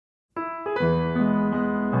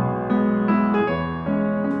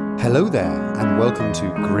Hello there, and welcome to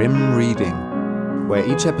Grim Reading, where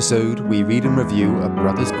each episode we read and review a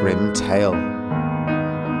Brothers Grimm tale.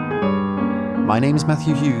 My name is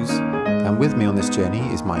Matthew Hughes, and with me on this journey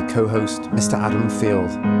is my co-host, Mr. Adam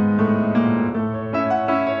Field.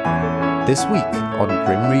 This week on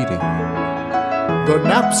Grim Reading, the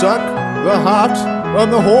knapsack, the hat,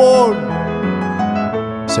 and the horn.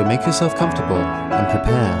 So make yourself comfortable and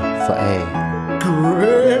prepare for a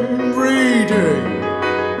Grim Reading.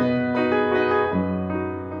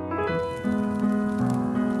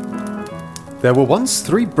 There were once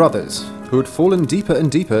 3 brothers who had fallen deeper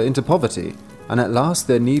and deeper into poverty, and at last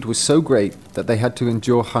their need was so great that they had to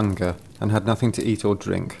endure hunger and had nothing to eat or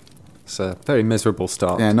drink. It's a very miserable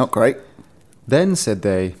start. Yeah, not great. Then said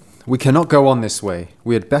they, "We cannot go on this way.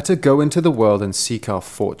 We had better go into the world and seek our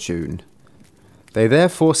fortune." They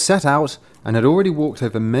therefore set out and had already walked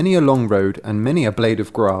over many a long road and many a blade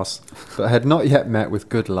of grass, but had not yet met with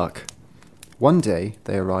good luck. One day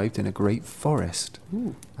they arrived in a great forest,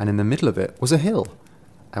 and in the middle of it was a hill.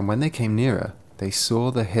 And when they came nearer, they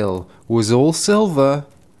saw the hill was all silver.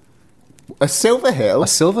 A silver hill? A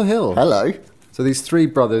silver hill. Hello. So these 3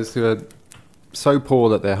 brothers who are so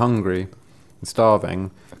poor that they're hungry and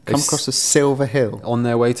starving Come across a silver hill. on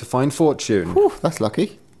their way to find fortune. Whew, that's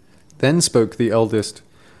lucky. Then spoke the eldest.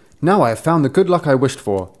 "Now I have found the good luck I wished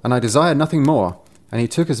for, and I desire nothing more." And he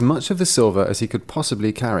took as much of the silver as he could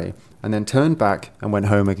possibly carry, and then turned back and went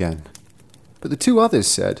home again. But the 2 others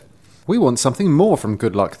said, "We want something more from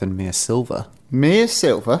good luck than mere silver." Mere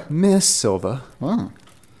silver? Mere silver. Wow.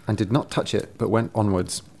 And did not touch it, but went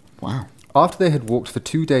onwards. Wow. After they had walked for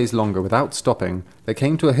 2 days longer without stopping, they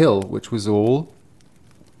came to a hill which was all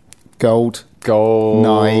Gold. gold.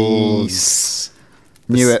 Nice.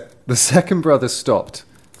 Knew it. The second brother stopped,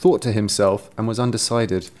 thought to himself, and was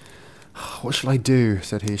undecided. "What shall I do?"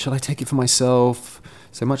 said he. "Shall I take it for myself,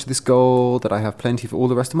 so much of this gold that I have plenty for all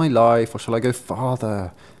the rest of my life, or shall I go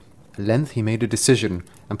farther?" At length he made a decision,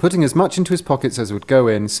 and putting as much into his pockets as would go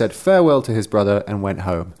in, said farewell to his brother and went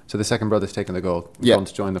home. So the second brother's taken the gold, gone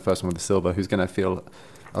to join the first one with the silver, who's going to feel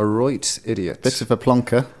a right idiot. Bit of a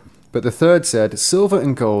plonker. But the third said, "Silver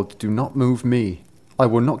and gold do not move me. I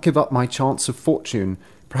will not give up my chance of fortune.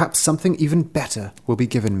 Perhaps something even better will be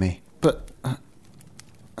given me." But,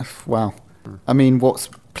 wow. I mean, what's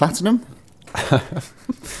platinum?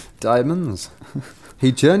 Diamonds.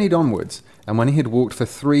 He journeyed onwards, and when he had walked for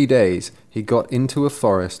 3 days, he got into a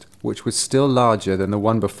forest which was still larger than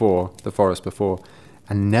the forest before,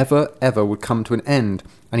 and never ever would come to an end,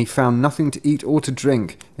 and he found nothing to eat or to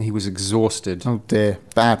drink, and he was exhausted. Oh dear,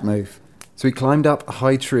 bad move. So he climbed up a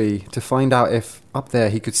high tree to find out if up there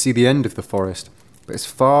he could see the end of the forest, but as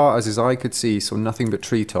far as his eye could see, saw nothing but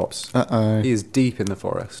treetops. Uh-oh. He is deep in the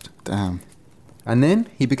forest. Damn. And then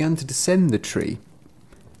he began to descend the tree,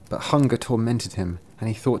 but hunger tormented him, and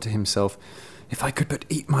he thought to himself, "If I could but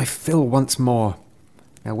eat my fill once more."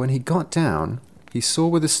 Now when he got down, he saw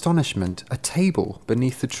with astonishment a table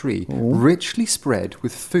beneath the tree, richly spread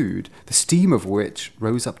with food, the steam of which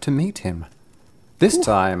rose up to meet him. "This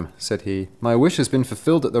time," said he, "my wish has been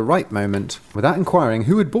fulfilled at the right moment." Without inquiring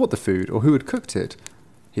who had bought the food or who had cooked it,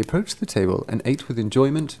 he approached the table and ate with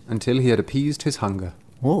enjoyment until he had appeased his hunger.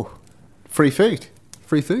 Whoa. Free food.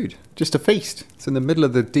 Free food. Just a feast. It's in the middle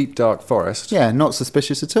of the deep, dark forest. Yeah, not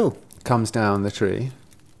suspicious at all. Comes down the tree.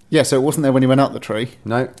 Yeah, so it wasn't there when he went up the tree.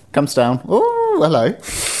 No. Comes down. Oh, hello.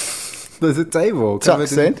 There's a table covered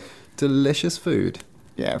Tucks in. delicious food.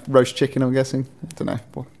 Yeah, roast chicken, I'm guessing. I don't know.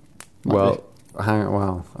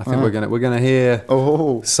 I think we're gonna hear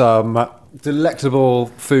some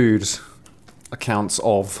delectable food accounts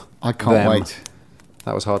of I can't them. wait.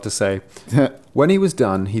 That was hard to say. When he was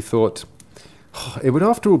done, he thought, it would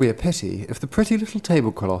after all be a pity if the pretty little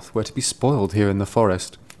tablecloth were to be spoiled here in the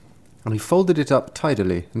forest. And he folded it up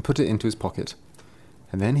tidily and put it into his pocket.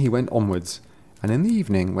 And then he went onwards. And in the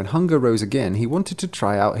evening, when hunger rose again, he wanted to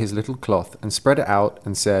try out his little cloth and spread it out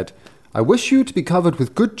and said, "I wish you to be covered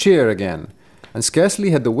with good cheer again." And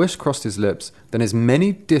scarcely had the wish crossed his lips than as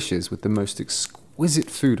many dishes with the most exquisite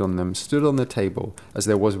food on them stood on the table as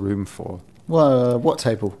there was room for. Well, what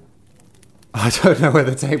table? I don't know where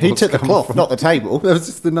the table. He took the cloth, not the table. There was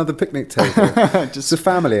just another picnic table. Just a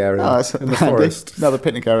family area in the forest. Another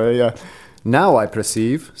picnic area, yeah. "Now I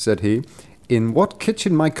perceive," said he, "in what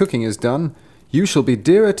kitchen my cooking is done, you shall be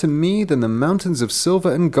dearer to me than the mountains of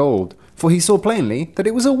silver and gold." For he saw plainly that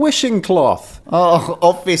it was a wishing cloth. Oh,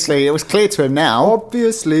 obviously, it was clear to him now.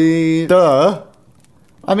 Obviously. Duh.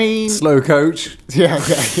 I mean... Slow coach. Yeah.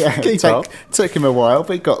 Keep up. Took him a while,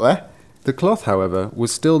 but he got there. The cloth, however,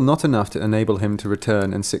 was still not enough to enable him to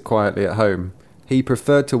return and sit quietly at home, He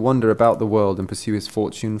preferred to wander about the world and pursue his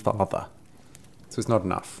fortune farther. So it's not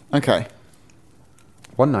enough. Okay.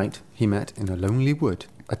 One night, he met in a lonely wood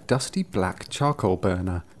a dusty black charcoal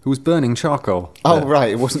burner who was burning charcoal. Oh,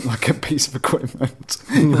 right. It wasn't like a piece of equipment.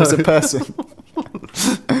 It was a person.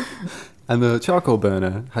 And the charcoal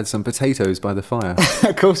burner had some potatoes by the fire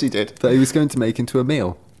Of course he did. that he was going to make into a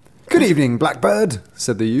meal. "Good evening, Blackbird,"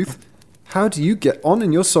 said the youth. "How do you get on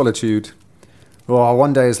in your solitude?" "Oh,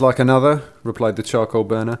 one day is like another," replied the charcoal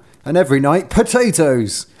burner, "and every night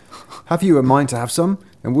potatoes. Have you a mind to have some,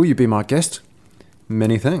 and will you be my guest?"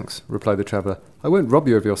 "Many thanks," replied the traveller. "I won't rob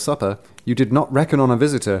you of your supper. You did not reckon on a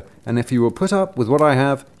visitor, and if you will put up with what I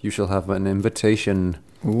have, you shall have an invitation."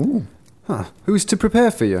 Ooh. "Who is to prepare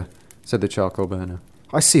for you?" said the charcoal burner.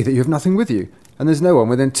 "I see that you have nothing with you, and there's no one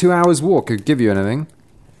within 2 hours' walk who could give you anything."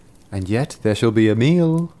 "And yet there shall be a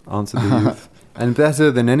meal," answered the youth, "and better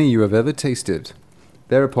than any you have ever tasted."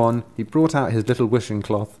 Thereupon he brought out his little wishing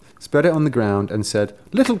cloth, spread it on the ground, and said,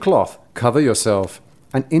 "Little cloth, cover yourself."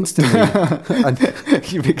 And instantly,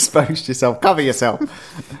 You've exposed yourself. Cover yourself.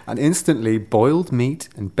 and instantly, boiled meat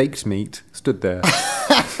and baked meat stood there.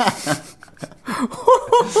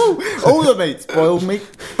 All the meats. Boiled meat,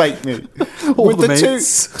 baked meat. All With the the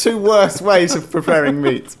meats. two worst ways of preparing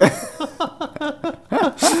meat.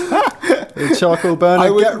 The charcoal burner, I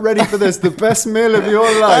would- get ready for this, the best meal of your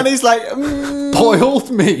life. And he's like, Boiled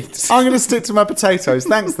meat. I'm going to stick to my potatoes.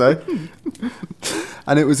 Thanks, though.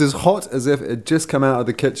 And it was as hot as if it had just come out of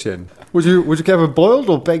the kitchen. Would you have a boiled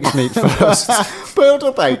or baked meat first? Boiled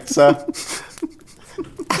or baked, sir?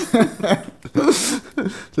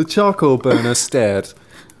 The charcoal burner stared.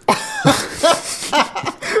 Of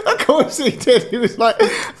course he did. He was like,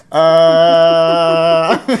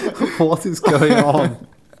 What is going on?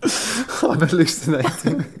 I'm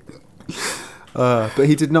hallucinating. But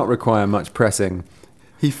he did not require much pressing.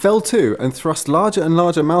 He fell to and thrust larger and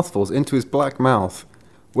larger mouthfuls into his black mouth.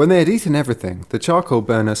 When they had eaten everything, the charcoal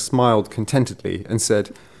burner smiled contentedly and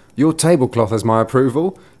said, "Your tablecloth has my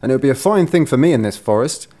approval, and it would be a fine thing for me in this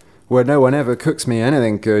forest, where no one ever cooks me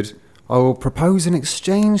anything good. I will propose an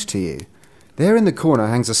exchange to you. There in the corner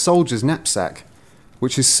hangs a soldier's knapsack,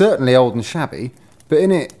 which is certainly old and shabby, but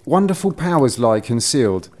in it wonderful powers lie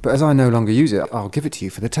concealed. But as I no longer use it, I'll give it to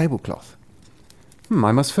you for the tablecloth."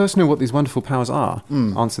 I must first know what these wonderful powers are,"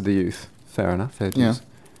 answered the youth. Fair enough, fair dues. Yeah.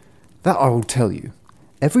 "That I will tell you.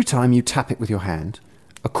 Every time you tap it with your hand,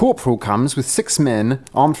 a corporal comes with 6 men,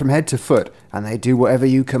 armed from head to foot, and they do whatever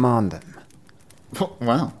you command them.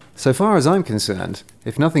 wow. So far as I'm concerned,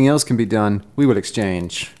 if nothing else can be done, we will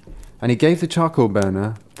exchange." And he gave the charcoal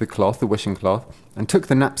burner the cloth, the wishing cloth, and took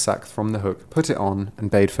the knapsack from the hook, put it on, and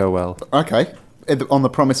bade farewell. Okay. On the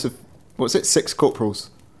promise of, what's it, 6 corporals?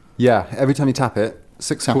 Yeah, every time you tap it,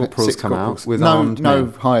 6 Tap it, corporals 6 come corporals. out with no, armed no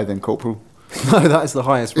men. higher than corporal. No, that is the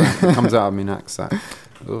highest rank that comes out of my knapsack.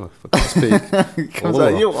 Oh, if I can't speak. Comes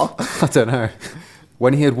out you are. I don't know.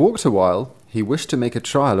 When he had walked a while, he wished to make a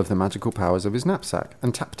trial of the magical powers of his knapsack,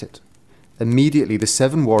 and tapped it. Immediately the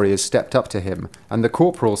 7 warriors stepped up to him, and the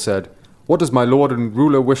corporal said, "What does my lord and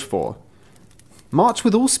ruler wish for?" "March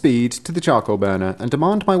with all speed to the charcoal burner, and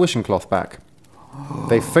demand my wishing cloth back."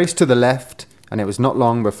 They faced to the left, and it was not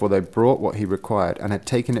long before they brought what he required, and had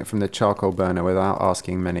taken it from the charcoal burner without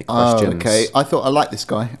asking many questions. Oh, okay. I thought I liked this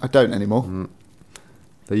guy. I don't anymore.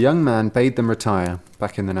 The young man bade them retire,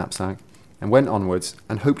 back in the knapsack, and went onwards,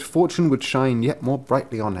 and hoped fortune would shine yet more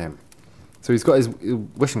brightly on him. So he's got his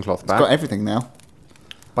wishing cloth back. Got everything now.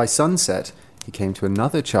 By sunset, he came to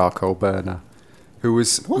another charcoal burner, who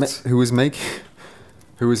was What? who was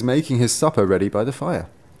making his supper ready by the fire.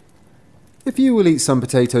 "If you will eat some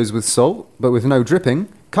potatoes with salt, but with no dripping,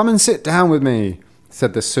 come and sit down with me,"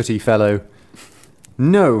 said the sooty fellow.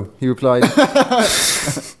 "No," he replied.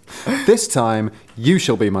 "This time you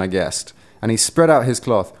shall be my guest." And he spread out his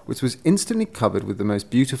cloth, which was instantly covered with the most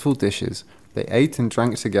beautiful dishes. They ate and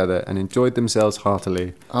drank together and enjoyed themselves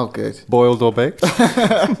heartily. Oh, good. Boiled or baked?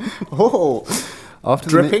 Oh, After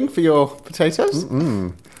dripping for your potatoes?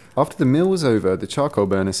 After the meal was over, the charcoal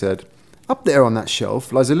burner said, "Up there on that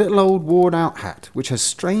shelf lies a little old worn-out hat, which has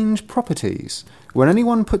strange properties. When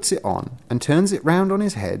anyone puts it on and turns it round on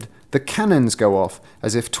his head, the cannons go off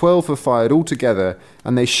as if 12 were fired all together,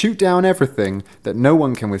 and they shoot down everything that no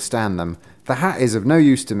one can withstand them. The hat is of no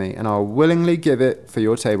use to me, and I'll willingly give it for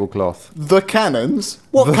your tablecloth." The cannons?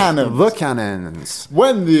 What cannons? The cannons.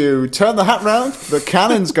 When you turn the hat round, the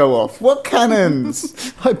cannons go off. What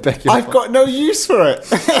cannons? I beg your I've got no use for it.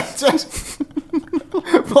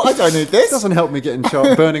 What, I don't need It this. doesn't help me get in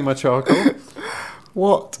burning my charcoal.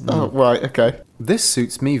 What? Oh, right, okay. "This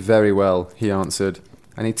suits me very well," he answered,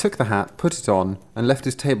 and he took the hat, put it on, and left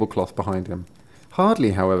his tablecloth behind him.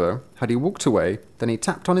 Hardly, however, had he walked away than he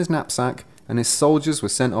tapped on his knapsack, and his soldiers were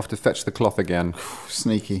sent off to fetch the cloth again.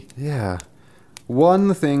 Sneaky. Yeah.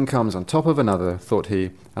 One thing comes on top of another, thought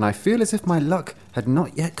he, and I feel as if my luck had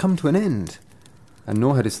not yet come to an end. And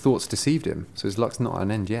nor had his thoughts deceived him, so his luck's not at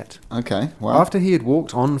an end yet. Okay, well. After he had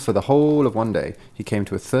walked on for the whole of one day, he came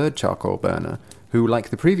to a third charcoal burner, who, like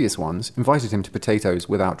the previous ones, invited him to potatoes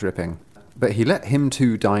without dripping. But he let him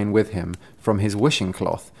too dine with him from his wishing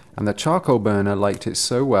cloth, and the charcoal burner liked it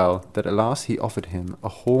so well that at last he offered him a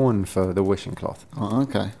horn for the wishing cloth, Oh,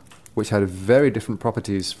 okay. which had very different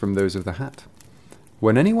properties from those of the hat.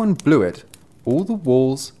 When anyone blew it, all the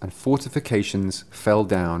walls and fortifications fell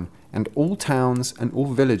down, and all towns and all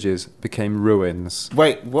villages became ruins.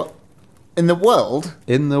 Wait, what? In the world?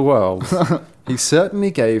 In the world. He certainly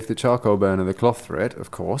gave the charcoal burner the cloth for it,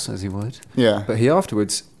 of course, as he would. Yeah. But he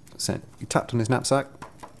afterwards he tapped on his knapsack.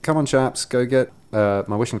 Come on, chaps, go get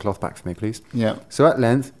my wishing cloth back for me, please. Yeah. So at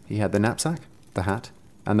length, he had the knapsack, the hat,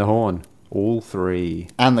 and the horn. All three.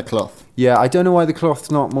 And the cloth. Yeah, I don't know why the cloth's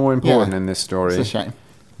not more important Yeah. in this story. It's a shame.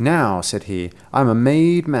 Now, said he, I'm a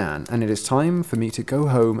made man, and it is time for me to go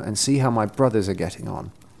home and see how my brothers are getting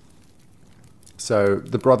on. So,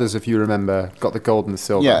 the brothers, if you remember, got the gold and the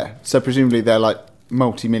silver. Yeah, so presumably they're like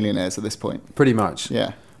multi-millionaires at this point. Pretty much.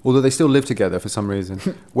 Yeah. Although they still live together for some reason.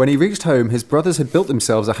 When he reached home, his brothers had built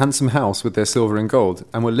themselves a handsome house with their silver and gold,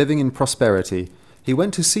 and were living in prosperity. He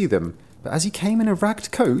went to see them, but as he came in a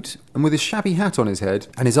ragged coat, and with his shabby hat on his head,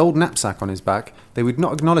 and his old knapsack on his back, they would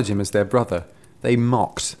not acknowledge him as their brother. They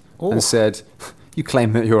mocked, and said, You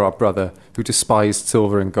claim that you're our brother, who despised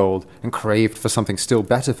silver and gold, and craved for something still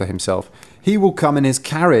better for himself. He will come in his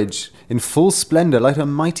carriage, in full splendour, like a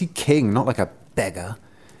mighty king, not like a beggar.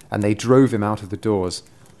 And they drove him out of the doors.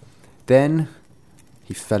 Then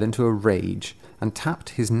he fell into a rage, and tapped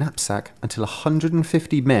his knapsack until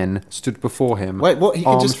 150 men stood before him, Wait, what? He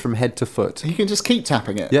can armed just- from head to foot. He can just keep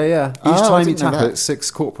tapping it? Yeah. Each Oh, I time you didn't know tap that. it, 6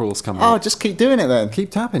 corporals come Oh, out. just keep doing it then. Keep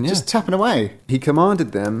tapping, yeah. Just tapping away. He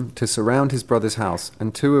commanded them to surround his brother's house,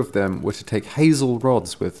 and 2 of them were to take hazel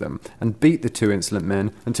rods with them, and beat the 2 insolent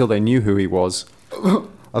men until they knew who he was.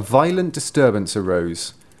 A violent disturbance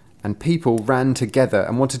arose, and people ran together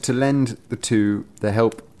and wanted to lend the 2 their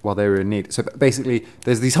help while they were in need. So basically,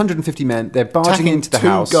 there's these 150 men, they're barging Attacking into the 2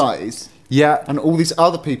 house. guys. Yeah, And all these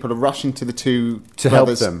other people are rushing to the 2 To help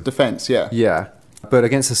brothers' them. defence, yeah. yeah. But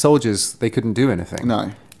against the soldiers, they couldn't do anything.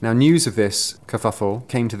 No. Now, news of this kerfuffle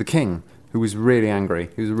came to the king, who was really angry.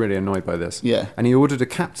 He was really annoyed by this. Yeah. And he ordered a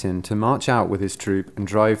captain to march out with his troop and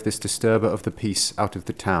drive this disturber of the peace out of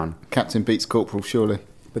the town. Captain beats corporal, surely.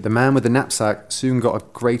 But the man with the knapsack soon got a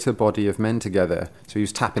greater body of men together. So he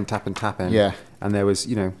was tapping. Yeah. And there was,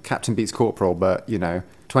 captain beats corporal, but,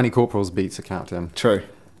 20 corporals beats a captain. True.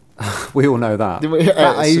 We all know that. Yeah, That it's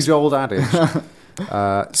just- age-old adage.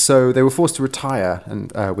 So they were forced to retire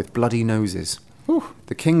and with bloody noses.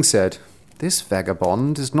 The king said, This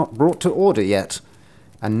vagabond is not brought to order yet.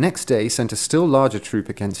 And next day sent a still larger troop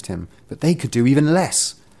against him. But they could do even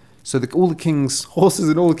less. So all the king's horses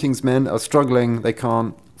and all the king's men are struggling. They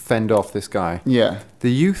can't fend off this guy. Yeah.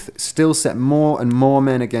 The youth still set more and more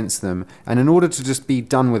men against them, and in order to just be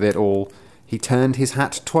done with it all, he turned his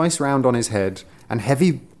hat twice round on his head, and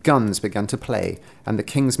heavy guns began to play, and the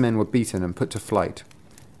king's men were beaten and put to flight.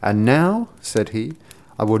 And now, said he,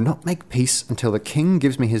 I will not make peace until the king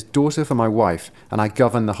gives me his daughter for my wife, and I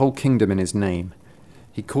govern the whole kingdom in his name.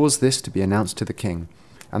 He caused this to be announced to the king,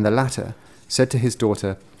 and the latter said to his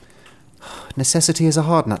daughter, Necessity is a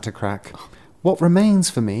hard nut to crack. What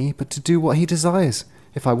remains for me but to do what he desires?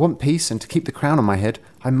 If I want peace and to keep the crown on my head,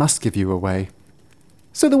 I must give you away.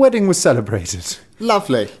 So the wedding was celebrated.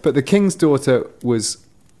 Lovely. But the king's daughter was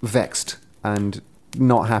vexed and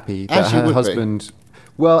not happy that As she her would be. husband...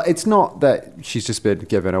 Well, it's not that she's just been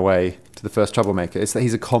given away to the first troublemaker. It's that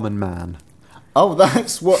he's a common man Oh,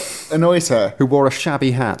 that's what annoys her. who wore a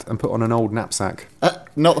shabby hat and put on an old knapsack.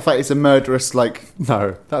 Not the fact he's a murderous,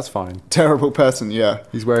 No, that's fine. terrible person, yeah.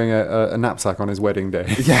 He's wearing a knapsack on his wedding day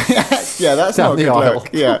Yeah, yeah, that's Down not a the good aisle. look.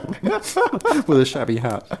 Yeah. with a shabby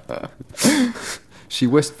hat. She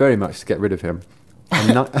wished very much to get rid of him.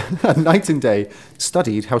 And night and day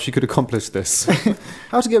studied how she could accomplish this.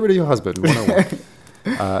 How to get rid of your husband,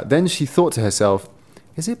 101. Then she thought to herself,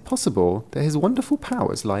 is it possible that his wonderful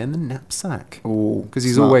powers lie in the knapsack? Ooh, Because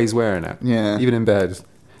he's smart. always wearing it, Yeah. even in bed.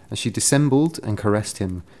 And she dissembled and caressed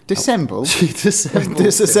him. Dissembled? She dissembled him.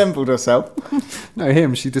 Disassembled herself? No,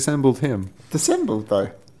 him. She dissembled him. Dissembled, though?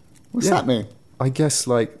 What's Yeah. that mean? I guess,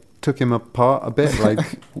 took him apart a bit.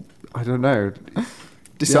 I don't know.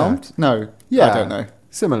 Disarmed? No. Yeah. I don't know.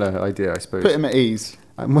 Similar idea, I suppose. Put him at ease.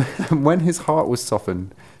 And when his heart was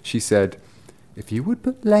softened, she said, if you would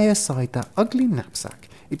but lay aside that ugly knapsack,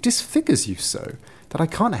 it disfigures you so that I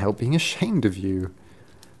can't help being ashamed of you.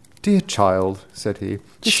 Dear child, said he,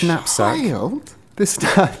 this knapsack... Child?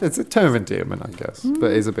 It's a term of endearment, I guess,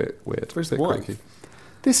 but it's a bit weird. Where's a the bit wife? creepy.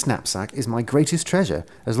 This knapsack is my greatest treasure.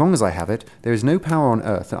 As long as I have it, there is no power on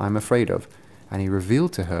earth that I am afraid of. And he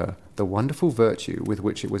revealed to her the wonderful virtue with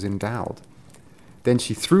which it was endowed. Then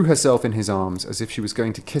she threw herself in his arms as if she was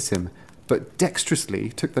going to kiss him, but dexterously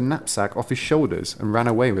took the knapsack off his shoulders and ran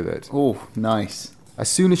away with it. Oh, nice. As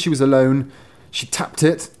soon as she was alone, she tapped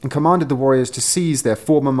it and commanded the warriors to seize their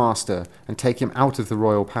former master and take him out of the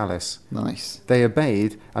royal palace. Nice. They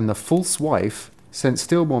obeyed, and the false wife sent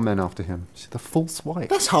still more men after him. She's the false wife.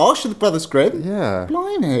 That's harsh of the Brothers Grimm. Yeah.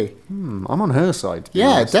 Blimey. I'm on her side. to be Yeah,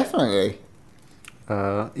 honest. definitely.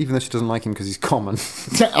 Even though she doesn't like him because he's common.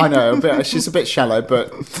 I know, she's a bit shallow,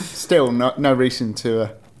 but still no reason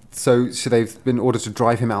to... So they've been ordered to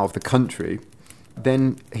drive him out of the country.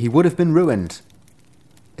 Then he would have been ruined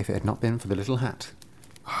if it had not been for the little hat.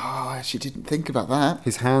 Oh, I actually didn't think about that.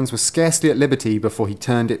 His hands were scarcely at liberty before he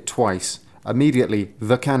turned it twice. Immediately,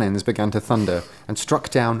 the cannons began to thunder and struck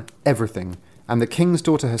down everything, and the king's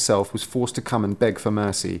daughter herself was forced to come and beg for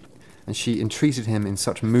mercy, and she entreated him in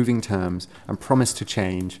such moving terms and promised to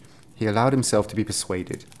change. He allowed himself to be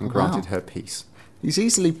persuaded and Wow. granted her peace. He's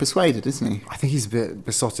easily persuaded, isn't he? I think he's a bit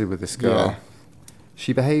besotted with this girl. Yeah.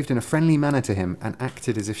 She behaved in a friendly manner to him and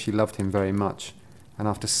acted as if she loved him very much, and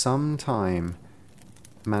after some time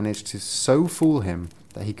managed to so fool him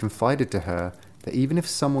that he confided to her that even if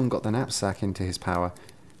someone got the knapsack into his power,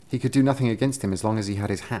 he could do nothing against him as long as he had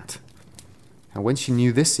his hat. And when she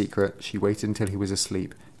knew this secret, she waited until he was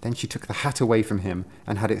asleep. Then she took the hat away from him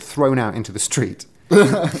and had it thrown out into the street.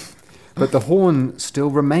 But the horn still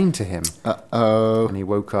remained to him. Uh-oh. And he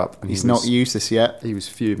woke up and He's not useless yet. he was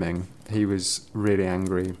fuming. He was really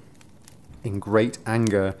angry. In great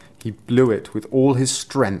anger, he blew it with all his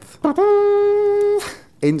strength.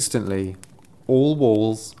 Instantly, all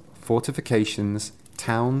walls, fortifications,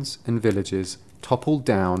 towns, and villages toppled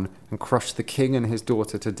down and crushed the king and his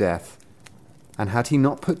daughter to death. And had he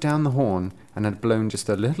not put down the horn and had blown just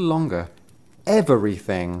a little longer,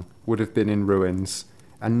 everything would have been in ruins,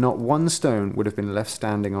 and not one stone would have been left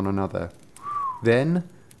standing on another. Then,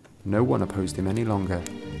 no one opposed him any longer,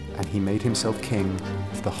 and he made himself king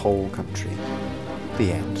of the whole country.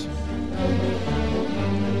 The end.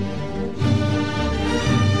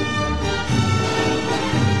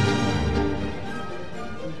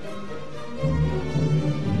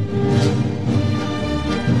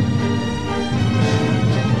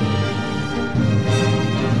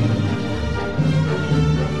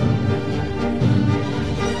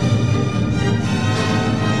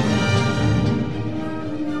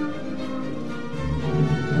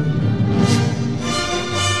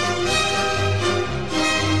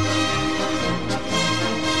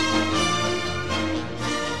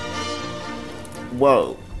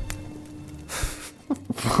 Whoa.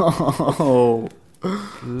 Whoa.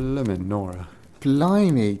 Lemonora.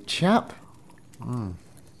 Blimey, chap.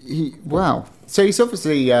 Wow. So he's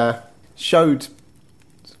obviously showed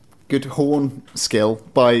good horn skill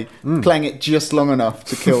by playing it just long enough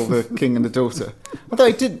to kill the king and the daughter.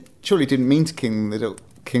 Although he surely didn't mean to kill the daughter.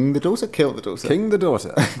 Kill the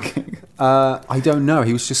daughter. I don't know.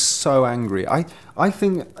 He was just so angry. I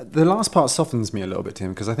think the last part softens me a little bit to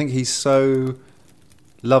him because I think he so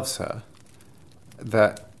loves her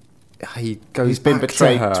that he goes He's been back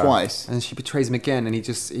betrayed to her, twice. and she betrays him again, and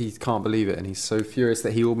he can't believe it, and he's so furious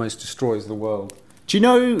that he almost destroys the world. Do you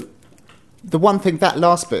know the one thing, that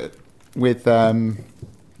last bit with him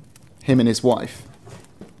and his wife,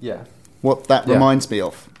 Yeah. what that Yeah. reminds me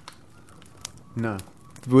of No.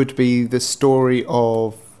 would be the story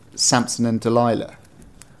of Samson and Delilah.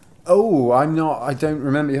 Oh, I don't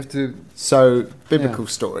remember. You have to. So, biblical Yeah.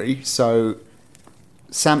 story. So,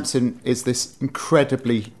 Samson is this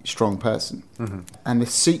incredibly strong person. Mm-hmm. And the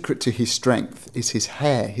secret to his strength is his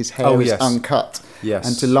hair. His hair Oh, is yes. uncut. Yes.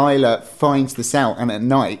 And Delilah finds this out, and at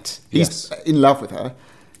night, he's Yes. in love with her.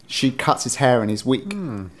 She cuts his hair and he's weak.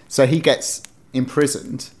 So he gets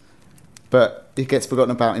imprisoned, but he gets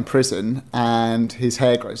forgotten about in prison, and his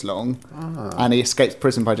hair grows long, and he escapes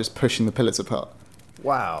prison by just pushing the pillars apart.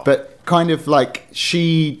 Wow. But kind of like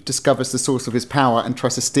she discovers the source of his power and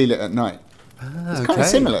tries to steal it at night. It's kind of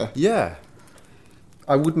similar. Yeah.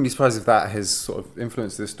 I wouldn't be surprised if that has sort of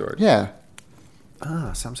influenced this story. Yeah,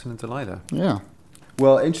 Samson and Delilah. yeah.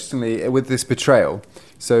 Well, interestingly, with this betrayal,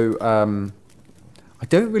 so I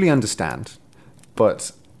don't really understand,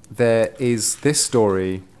 but there is this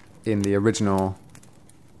story in the original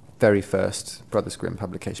very first Brothers Grimm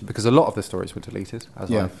publication, because a lot of the stories were deleted, as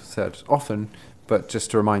I've said often, but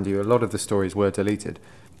just to remind you, a lot of the stories were deleted.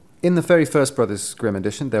 In the very first Brothers Grimm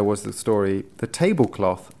edition, there was the story, the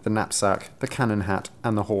tablecloth, the knapsack, the cannon hat,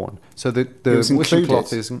 and the horn. So the wishing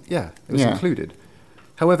cloth is, it was included.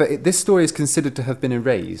 However, this story is considered to have been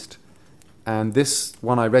erased, and this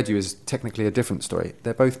one I read you is technically a different story.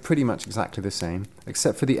 They're both pretty much exactly the same,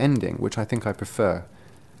 except for the ending, which I think I prefer.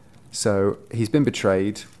 So he's been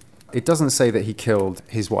betrayed. It doesn't say that he killed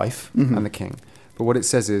his wife and the king, but what it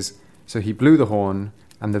says is, so he blew the horn,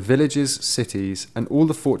 and the villages, cities, and all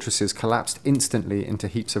the fortresses collapsed instantly into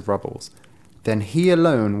heaps of rubble. Then he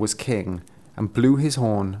alone was king, and blew his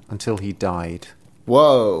horn until he died.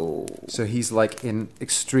 Whoa. So he's like in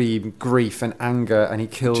extreme grief and anger, and he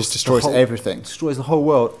kills... Just destroys everything. Destroys the whole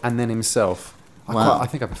world, and then himself. Wow. I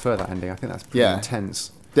think I prefer that ending. I think that's pretty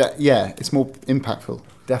intense. It's more impactful.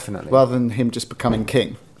 Definitely. Rather than him just becoming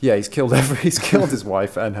king. Yeah, he's killed his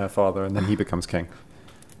wife and her father, and then he becomes king.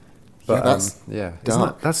 But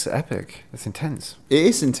that's epic. That's intense. It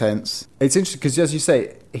is intense. It's interesting because, as you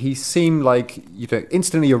say, he seemed like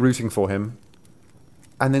instantly you're rooting for him,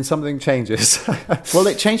 and then something changes. Well,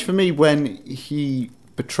 it changed for me when he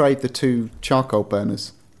betrayed the 2 charcoal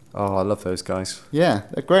burners. Oh, I love those guys. Yeah,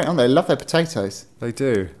 they're great, aren't they? Love their potatoes. They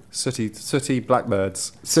do. Sooty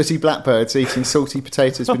blackbirds. Sooty blackbirds eating salty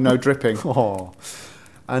potatoes with no dripping. Oh.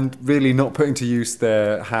 And really not putting to use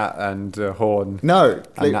their hat and horn. No.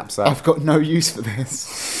 And knapsack. I've got no use for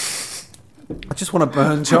this. I just want to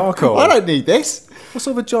burn charcoal. I don't need this. What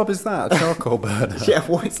sort of a job is that? A charcoal burner? Yeah,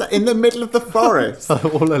 what is that? In the middle of the forest?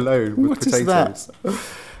 All alone with potatoes. What is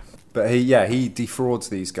that? But he defrauds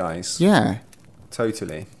these guys. Yeah.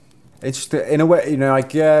 Totally. Interesting. In a way, I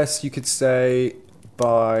guess you could say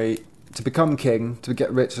to become king, to get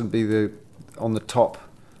rich and be on the top,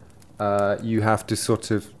 you have to sort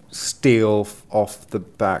of steal off the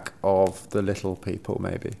back of the little people,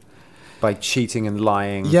 maybe. By cheating and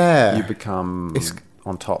lying, you become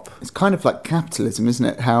on top. It's kind of like capitalism, isn't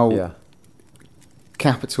it? How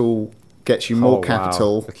capital gets you more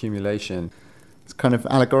capital. Wow. Accumulation. It's kind of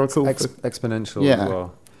allegorical. Exponential as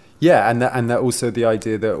well. Yeah, and that also the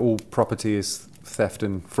idea that all property is theft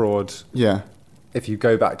and fraud. Yeah. If you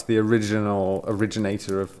go back to the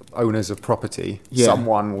originator of owners of property,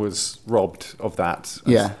 someone was robbed of that.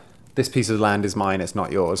 This piece of land is mine, it's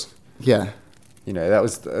not yours. Yeah.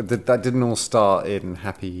 That didn't all start in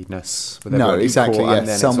happiness with everyone equal, and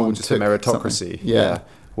then someone it's all just a meritocracy. Yeah.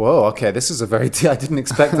 Whoa, okay, this is I didn't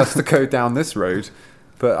expect us to go down this road.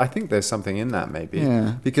 But I think there's something in that maybe.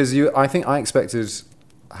 Yeah. Because I think I expected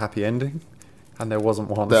a happy ending, and there wasn't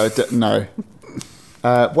one. No.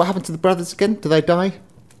 What happened to the brothers again? Did they die?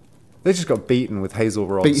 They just got beaten with hazel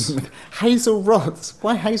rods. Hazel rods?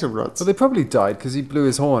 Why hazel rods? Well, they probably died because he blew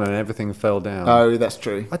his horn and everything fell down. Oh, that's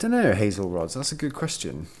true. I don't know, hazel rods. That's a good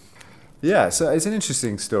question. Yeah, so it's an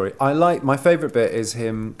interesting story. My favourite bit is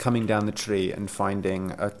him coming down the tree and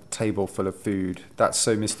finding a table full of food. That's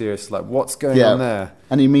so mysterious. Like, what's going on there?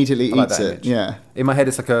 And he immediately eats it. Image. Yeah. In my head,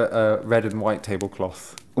 it's like a red and white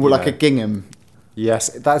tablecloth. Or like a gingham. Yes,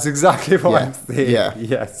 that's exactly what I'm seeing. Yeah.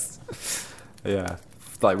 Yes. Yeah.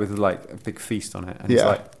 Like with a big feast on it. And he's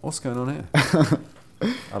like, what's going on here?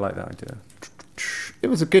 I like that idea. It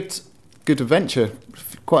was a good adventure.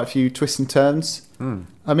 Quite a few twists and turns.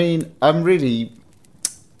 I mean, I'm really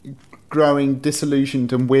growing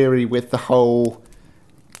disillusioned and weary with the whole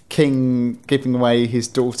king giving away his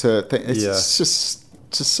daughter thing. It's just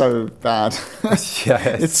so bad.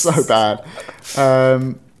 It's so bad.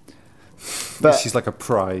 But she's like a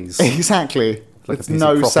prize. Exactly. Like with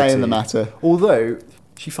no say in the matter. Although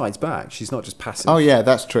she fights back. She's not just passive. Oh yeah,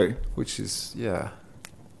 that's true. Which is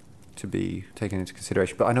to be taken into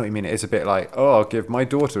consideration. But I know what you mean. It's a bit like, I'll give my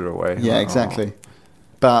daughter away. Yeah, exactly.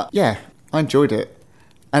 But yeah, I enjoyed it.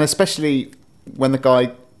 And especially when the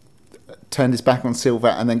guy turned his back on silver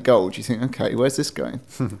and then gold, you think, okay, where's this going?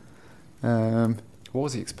 What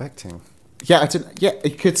was he expecting? Yeah,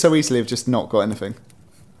 he could so easily have just not got anything.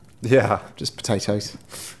 Yeah. Just potatoes.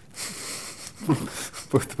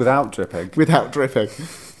 Without dripping. Without dripping.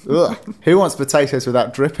 Ugh. Who wants potatoes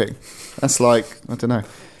without dripping? That's like, I don't know.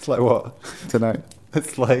 It's like what? I don't know.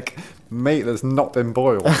 It's like meat that's not been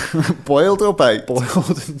boiled. Boiled or baked?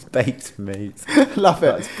 Boiled and baked meat. Love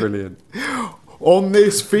it. That's brilliant. On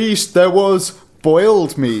this feast there was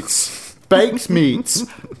boiled meats, baked meats,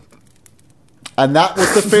 and that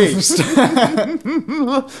was the feast.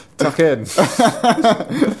 Tuck in.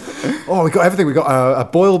 We got everything. We got a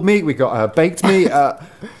boiled meat. We got a baked meat.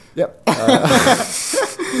 Yep.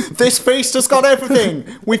 This feast has got everything.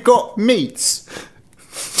 We've got meats.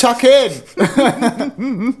 Tuck in.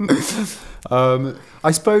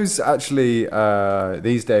 I suppose actually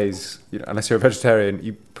these days, unless you're a vegetarian,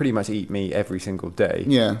 you pretty much eat meat every single day.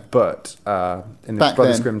 Yeah. But in the Back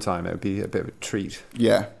Brothers then. Grimm time, it would be a bit of a treat.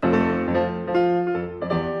 Yeah.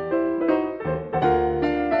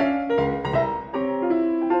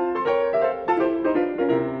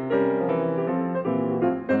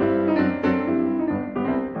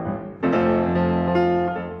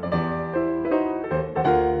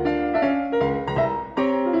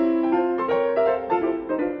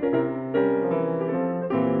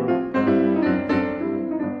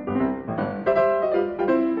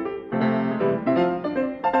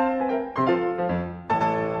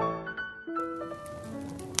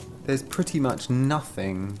 There's pretty much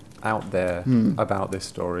nothing out there about this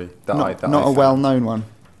story that I Not found. well-known one.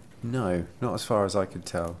 No, not as far as I could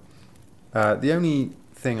tell. The only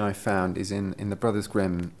thing I found is in the Brothers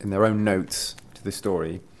Grimm, in their own notes to the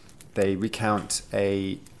story, they recount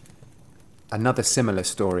another similar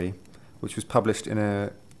story, which was published in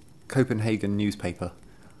a Copenhagen newspaper.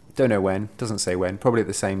 Don't know when, doesn't say when, probably at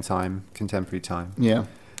the same time, contemporary time. Yeah.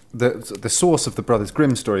 The source of the Brothers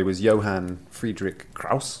Grimm story was Johann Friedrich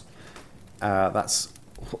Krauss. That's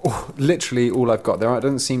literally all I've got. There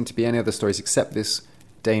doesn't seem to be any other stories except this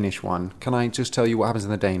Danish one. Can I just tell you what happens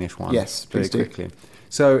in the Danish one? Yes, very please do. quickly.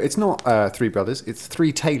 So it's not three brothers, it's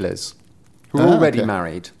three tailors who are already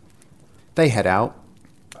married. They head out,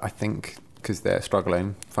 I think, because they're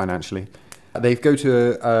struggling financially. They go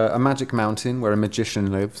to a magic mountain where a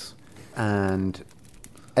magician lives, and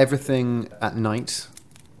everything at night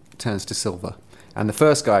turns to silver. And the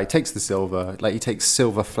first guy takes the silver, like he takes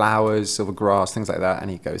silver flowers, silver grass, things like that,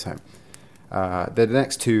 and he goes home. The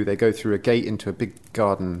next two, they go through a gate into a big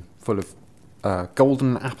garden full of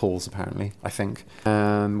golden apples, apparently, I think.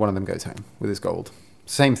 And one of them goes home with his gold.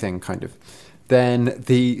 Same thing, kind of. Then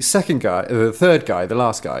the second guy, the third guy, the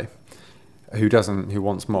last guy, who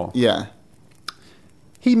wants more. Yeah.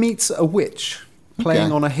 He meets a witch playing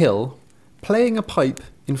Okay. on a hill, playing a pipe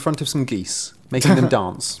in front of some geese, making them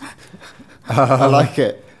dance. I like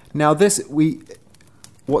it. Now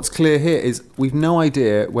what's clear here is we've no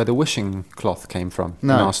idea where the wishing cloth came from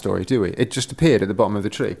No. in our story, do we? It just appeared at the bottom of the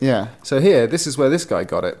tree. Yeah. So here, this is where this guy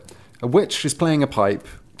got it. A witch is playing a pipe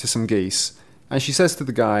to some geese, and she says to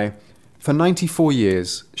the guy, for 94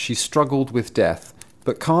 years she struggled with death,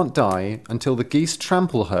 but can't die until the geese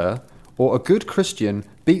trample her, or a good Christian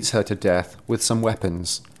beats her to death with some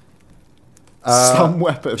weapons. Some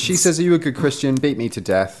weapons. She says, are you a good Christian? Beat me to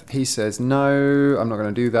death. He says, no, I'm not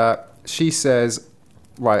going to do that. She says,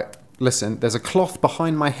 right, listen, there's a cloth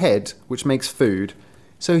behind my head which makes food.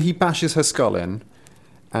 So he bashes her skull in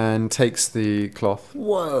and takes the cloth.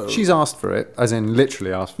 Whoa. She's asked for it, as in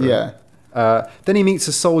literally asked for Yeah. it. Then he meets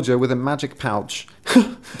a soldier with a magic pouch.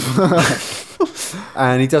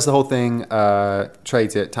 And he does the whole thing,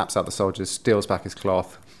 trades it, taps out the soldiers, steals back his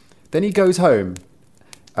cloth. Then he goes home.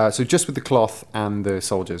 So just with the cloth and the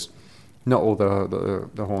soldiers, not all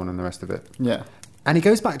the horn and the rest of it. Yeah. And he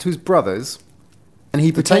goes back to his brothers, and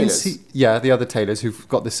he pretends tailors? the other tailors who've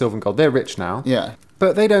got the silver and gold. They're rich now. Yeah.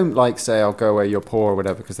 But they don't say, "I'll go away, you're poor," or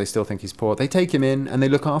whatever, because they still think he's poor. They take him in and they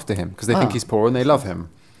look after him because they think he's poor and they love him.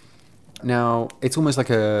 Now it's almost like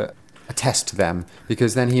a test to them,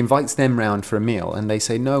 because then he invites them round for a meal and they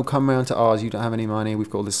say, "No, come round to ours. You don't have any money. We've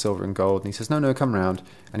got all this silver and gold." And he says, "No, come round."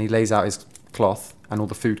 And he lays out his cloth and all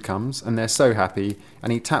the food comes, and they're so happy.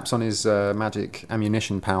 And he taps on his magic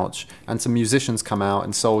ammunition pouch, and some musicians come out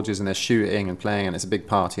and soldiers, and they're shooting and playing, and it's a big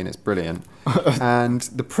party and it's brilliant. And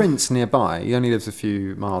the prince nearby, he only lives a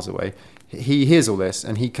few miles away, he hears all this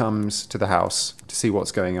and he comes to the house to see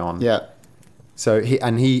what's going on. Yeah. So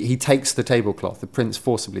he takes the tablecloth. The prince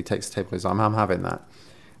forcibly takes the tablecloth. I'm having that.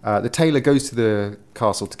 The tailor goes to the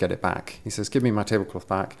castle to get it back. He says, "Give me my tablecloth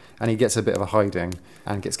back." And he gets a bit of a hiding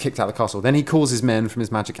and gets kicked out of the castle. Then he calls his men from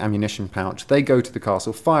his magic ammunition pouch. They go to the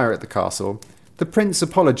castle, fire at the castle. The prince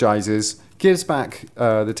apologises, gives back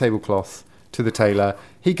the tablecloth to the tailor.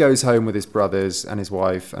 He goes home with his brothers and his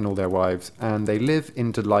wife and all their wives, and they live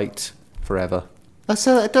in delight forever.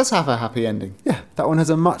 So it does have a happy ending. Yeah, that one has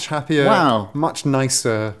a much happier, Wow. much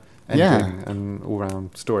nicer Yeah. ending and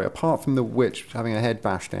all-round story, apart from the witch having her head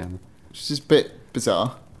bashed in. Which is a bit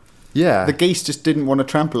bizarre. Yeah. The geese just didn't want to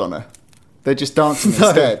trample on her. They're just dancing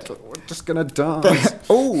instead. We're just going to dance.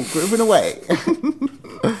 Oh, grooving away.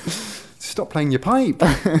 Stop playing your pipe.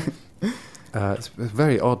 It's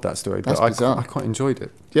very odd, that story, That's but bizarre. I quite enjoyed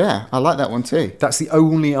it. Yeah, I like that one too. That's the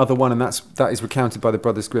only other one, and that is recounted by the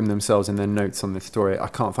Brothers Grimm themselves in their notes on this story. I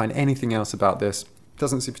can't find anything else about this.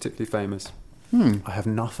 Doesn't seem particularly famous. I have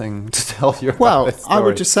nothing to tell you about Well, this I would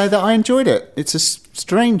story. just say that I enjoyed it. It's a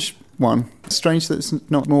strange one. Strange that it's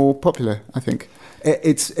not more popular, I think.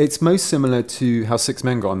 It's most similar to how Six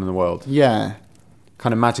Men got on in the world. Yeah.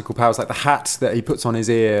 Kind of magical powers, like the hat that he puts on his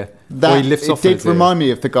ear, That, or he lifts it off did his ear, remind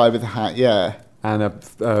me of the guy with the hat, yeah. and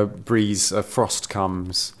a breeze, a frost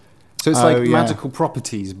comes. So it's Oh, like yeah. magical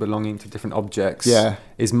properties belonging to different objects. Yeah.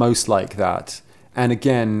 Is most like that. And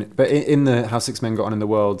again, but in the How Six Men Got On in the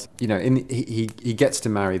World, you know, he gets to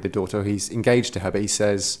marry the daughter. He's engaged to her, but he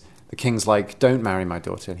says the king's like, "Don't marry my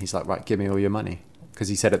daughter," and he's like, "Right, give me all your money," because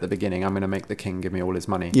he said at the beginning, "I'm going to make the king give me all his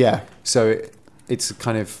money." Yeah. So it's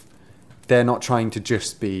kind of, they're not trying to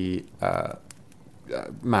just be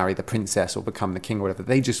marry the princess or become the king or whatever.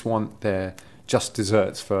 They just want their just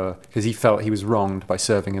desserts because he felt he was wronged by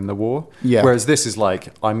serving in the war. Yeah. Whereas this is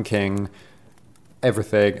like, I'm king,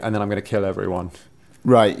 everything, and then I'm going to kill everyone.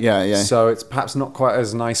 Right, yeah, yeah. So it's perhaps not quite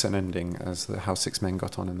as nice an ending as How Six Men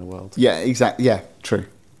Got On in the World. Yeah, exactly. Yeah, true.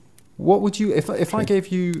 What would you, if I gave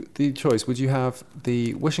you the choice, would you have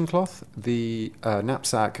the wishing cloth, the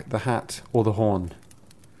knapsack, the hat, or the horn?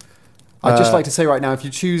 I'd just like to say right now, if you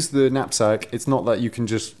choose the knapsack, it's not that you can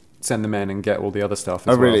just send the men and get all the other stuff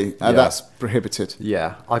as Oh, really? well. Yeah. That's prohibited.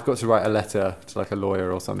 Yeah, I've got to write a letter to like a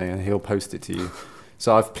lawyer or something, and he'll post it to you.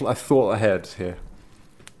 So I've thought ahead here.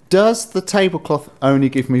 Does the tablecloth only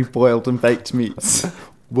give me boiled and baked meats?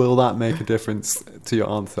 Will that make a difference to your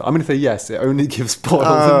answer? I'm going to say yes. It only gives boiled.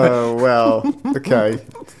 Oh, well, okay.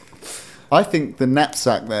 I think the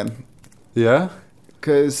knapsack then, Yeah.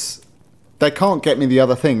 because they can't get me the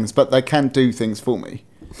other things, but they can do things for me.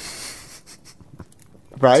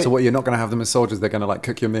 Right? So what? You're not going to have them as soldiers. They're going to like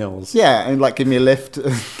cook your meals, Yeah, and like give me a lift.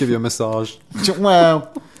 give you a massage,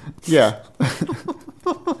 Well, yeah.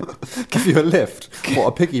 give you a lift. What,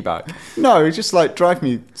 a piggyback? No, just like drive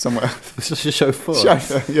me somewhere. Just a chauffeur.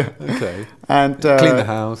 Chauffeur, yeah. Okay. And Clean the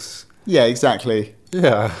house. Yeah, exactly.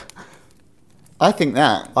 Yeah. I think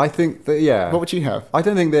that. I think that. Yeah. What would you have? I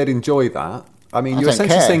don't think they'd enjoy that. I mean, I you're don't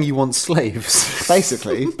essentially care. saying you want slaves.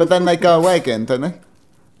 Basically, but then they go away again, don't they?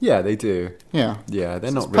 Yeah, they do. Yeah. Yeah, they're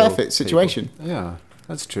It's not a real perfect situation. people. Yeah,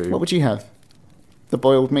 that's true. What would you have? The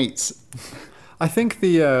boiled meats. I think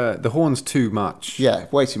the horn's too much. Yeah,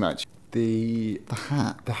 way too much. The The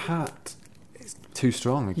hat. is too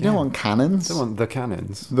strong. Again. You don't want cannons. I don't want the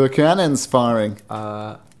cannons. The cannons firing.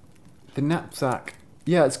 The knapsack.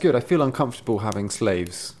 Yeah, it's good. I feel uncomfortable having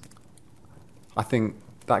slaves. I think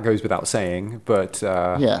that goes without saying, but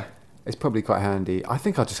Yeah. it's probably quite handy. I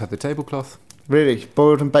think I'll just have the tablecloth. Really,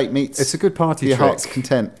 boiled and baked meats. It's a good to party your trick. heart's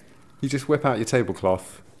content. You just whip out your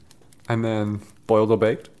tablecloth and then boiled or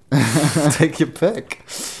baked. Take your pick.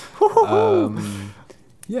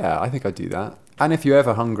 Yeah, I think I'd do that. And if you're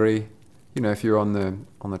ever hungry, you know, if you're on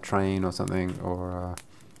the train or something, or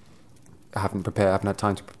haven't had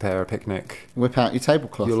time to prepare a picnic, Whip out your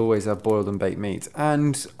tablecloth. you'll always have boiled and baked meat.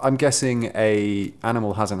 And I'm guessing a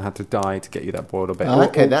animal hasn't had to die to get you that boiled or baked. Oh,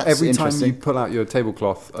 okay, that's every time you interesting. pull out your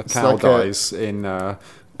tablecloth, a It's cow like dies in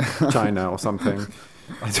China or something.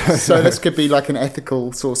 I don't So know. this could be like an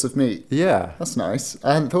ethical source of meat. Yeah, That's nice.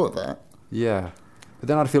 I hadn't thought of that. yeah. But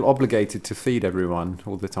then I'd feel obligated to feed everyone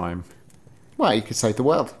all the time. Well, you could save the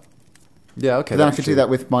world. Yeah, okay. Then I that's could true. do that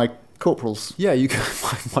with my corporals. Yeah, you can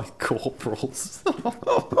find my corporals.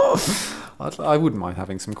 I wouldn't mind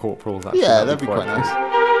having some corporals, actually. Yeah, that'd be quite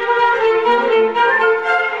nice.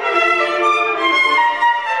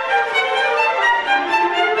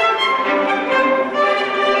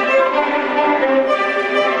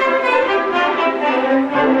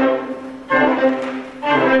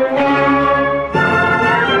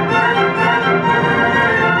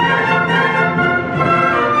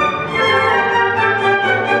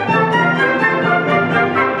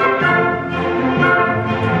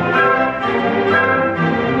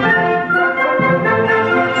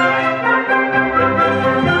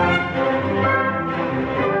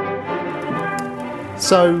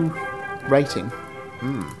 So, rating.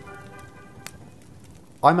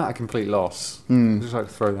 I'm at a complete loss. I'd just like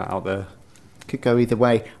to throw that out there. Could go either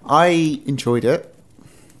way. I enjoyed it.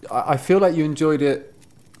 I feel like you enjoyed it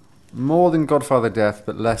more than Godfather Death,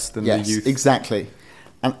 but less than Yes, The Youth. exactly.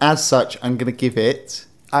 And as such, I'm going to give it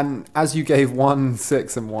And as you gave 1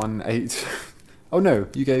 6 and 1 8. Oh no,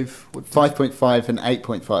 you gave. What, 5.5 and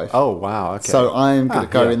 8.5. oh wow, okay. So I'm going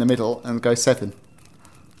to go yeah. in the middle and go 7.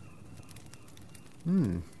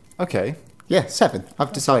 Okay, Yeah, 7.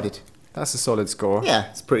 I've decided. that's a solid score.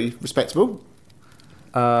 Yeah, it's pretty respectable.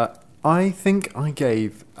 I think I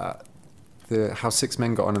gave how Six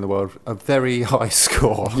Men Got On in the World a very high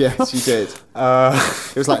score. Yes, you did.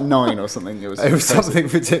 It was like 9 or something. It was something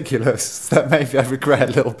ridiculous that maybe I regret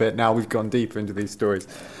a little bit now we've gone deeper into these stories.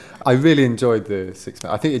 I really enjoyed the Six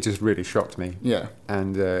Men. I think it just really shocked me. Yeah.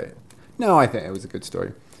 And no, I think it was a good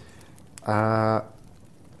story. I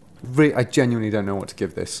genuinely don't know what to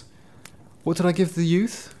give this. What did I give The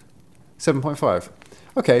Youth? 7.5.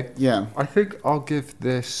 Okay. Yeah. I think I'll give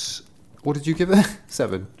this... What did you give it?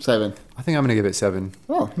 7. 7. I think I'm going to give it 7.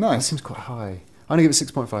 Oh, That nice. seems quite high. I'm going to give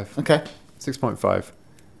it 6.5. Okay. 6.5.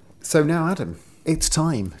 So now, Adam, it's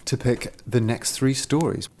time to pick the next 3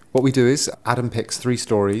 stories. What we do is Adam picks 3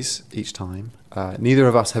 stories each time. Neither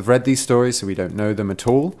of us have read these stories, so we don't know them at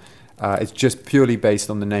all. It's just purely based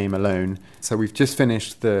on the name alone. So we've just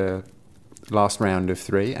finished the last round of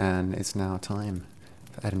 3, and it's now time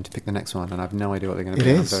for Adam to pick the next one. And I have no idea what they're going to be.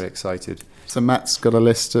 It I'm is. very excited. So Matt's got a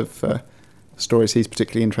list of stories he's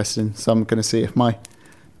particularly interested in, so I'm going to see if my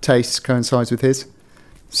taste coincides with his.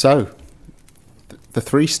 So, the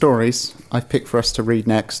 3 stories I've picked for us to read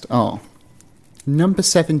next are... Number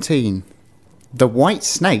 17, The White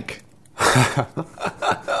Snake.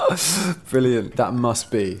 Brilliant. That must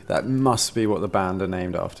be what the band are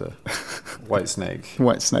named after. White Snake.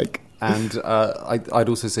 White Snake. And I'd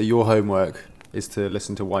also say your homework is to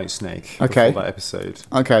listen to White Snake Okay. before that episode.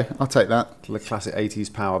 Okay, I'll take that. The classic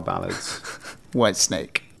 80s power ballads. White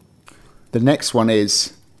Snake. The next one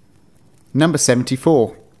is number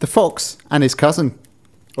 74, The Fox and His Cousin.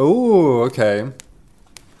 Oh, okay.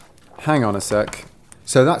 Hang on a sec.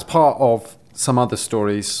 So that's part of some other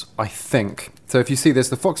stories, I think. So if you see, there's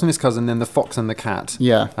The Fox and His Cousin, then The Fox and the Cat.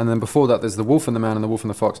 Yeah. And then before that, there's The Wolf and the Man and The Wolf and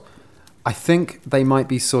the Fox. I think they might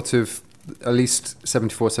be sort of, at least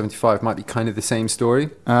 74, 75, might be kind of the same story.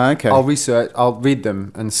 Okay. I'll read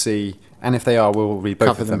them and see. And if they are, we'll read both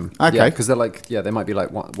Cover of them. them. Okay. Yeah, because they're like, they might be like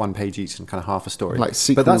one page each and kind of half a story. Like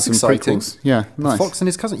sequels but that's and exciting. prequels. Yeah, nice. The Fox and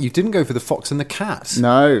His Cousin. You didn't go for The Fox and the Cat.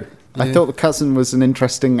 No. I Yeah. thought the cousin was an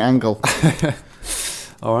interesting angle.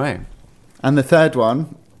 All right. And the third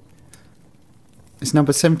one is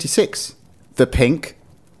number 76, The Pink.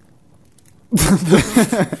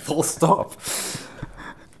 Full stop.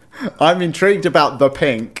 I'm intrigued about The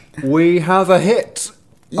Pink. We have a hit.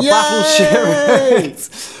 A Yay! battleship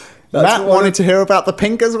hit. Matt wanted to hear about The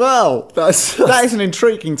Pink as well. That is an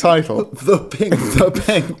intriguing title. The Pink. The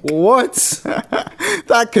Pink. What?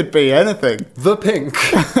 That could be anything. The Pink.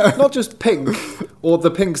 Not just pink or the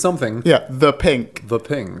pink something. Yeah, The Pink. The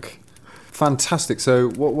Pink. Fantastic. So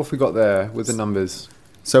what have we got there with the numbers?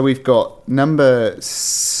 So we've got number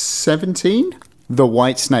 17, The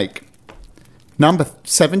White Snake. Number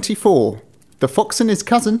 74, The Fox and His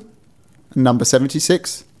Cousin. And number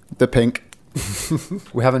 76, The Pink.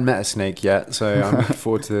 We haven't met a snake yet, so I'm looking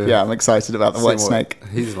forward to Yeah, I'm excited about The seeing White what Snake.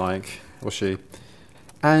 he's like, or she.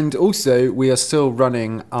 And also, we are still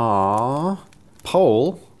running our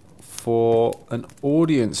poll for an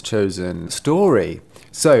audience-chosen story.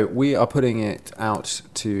 So we are putting it out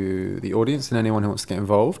to the audience and anyone who wants to get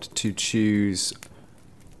involved to choose,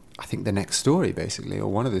 I think, the next story, basically,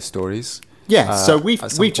 or one of the stories. Yeah, so we've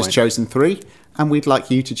at some just point. chosen 3, and we'd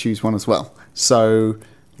like you to choose one as well. So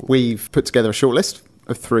we've put together a shortlist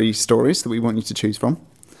of 3 stories that we want you to choose from,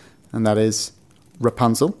 and that is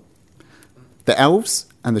Rapunzel, The Elves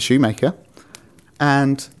and the Shoemaker,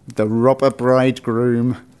 and The Robber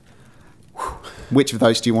Bridegroom. Which of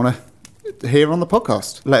those do you want to hear on the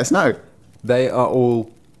podcast? Let us know. They are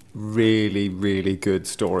all really, really good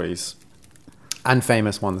stories. And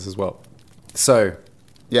famous ones as well. So,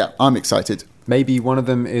 Yeah, I'm excited. maybe one of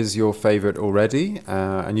them is your favourite already,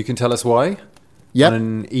 and you can tell us why. Yep. On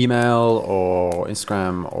an email or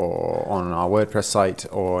Instagram or on our WordPress site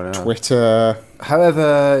or Twitter.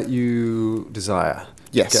 however you desire.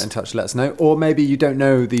 Yes. Get in touch, let us know. Or maybe you don't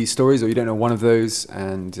know these stories or you don't know one of those,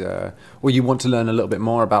 and or you want to learn a little bit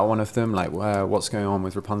more about one of them, like what's going on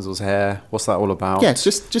with Rapunzel's hair, what's that all about? Yeah,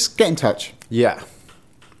 just get in touch. Yeah.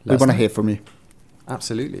 We want to hear from you.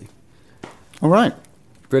 Absolutely. All right.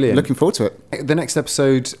 Brilliant. Looking forward to it. The next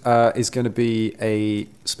episode is going to be a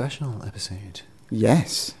special episode.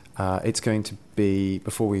 Yes. It's going to be,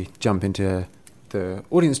 before we jump into the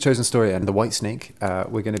audience chosen story and the White Snake,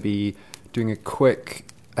 we're going to be doing a quick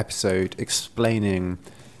episode explaining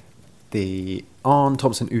the Arne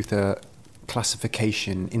Thompson Uther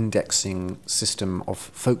classification indexing system of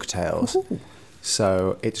folk tales. Ooh.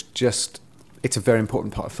 So it's a very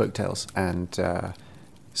important part of folk tales, and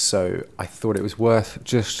so I thought it was worth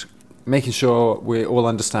just making sure we all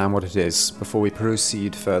understand what it is before we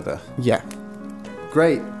proceed further. Yeah.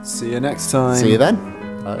 Great. See you next time. See you then.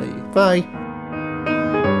 Bye. Bye.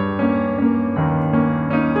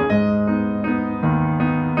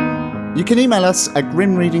 You can email us at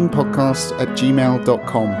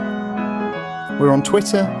grimreadingpodcast@gmail.com. We're on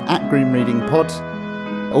Twitter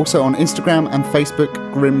 @grimreadingpod, also on Instagram and Facebook,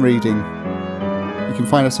 Grim Reading. You can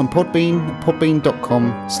find us on Podbean,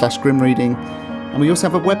 podbean.com/grimreading, and we also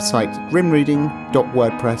have a website,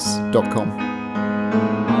 grimreading.wordpress.com.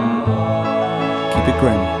 Keep it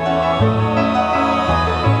grim.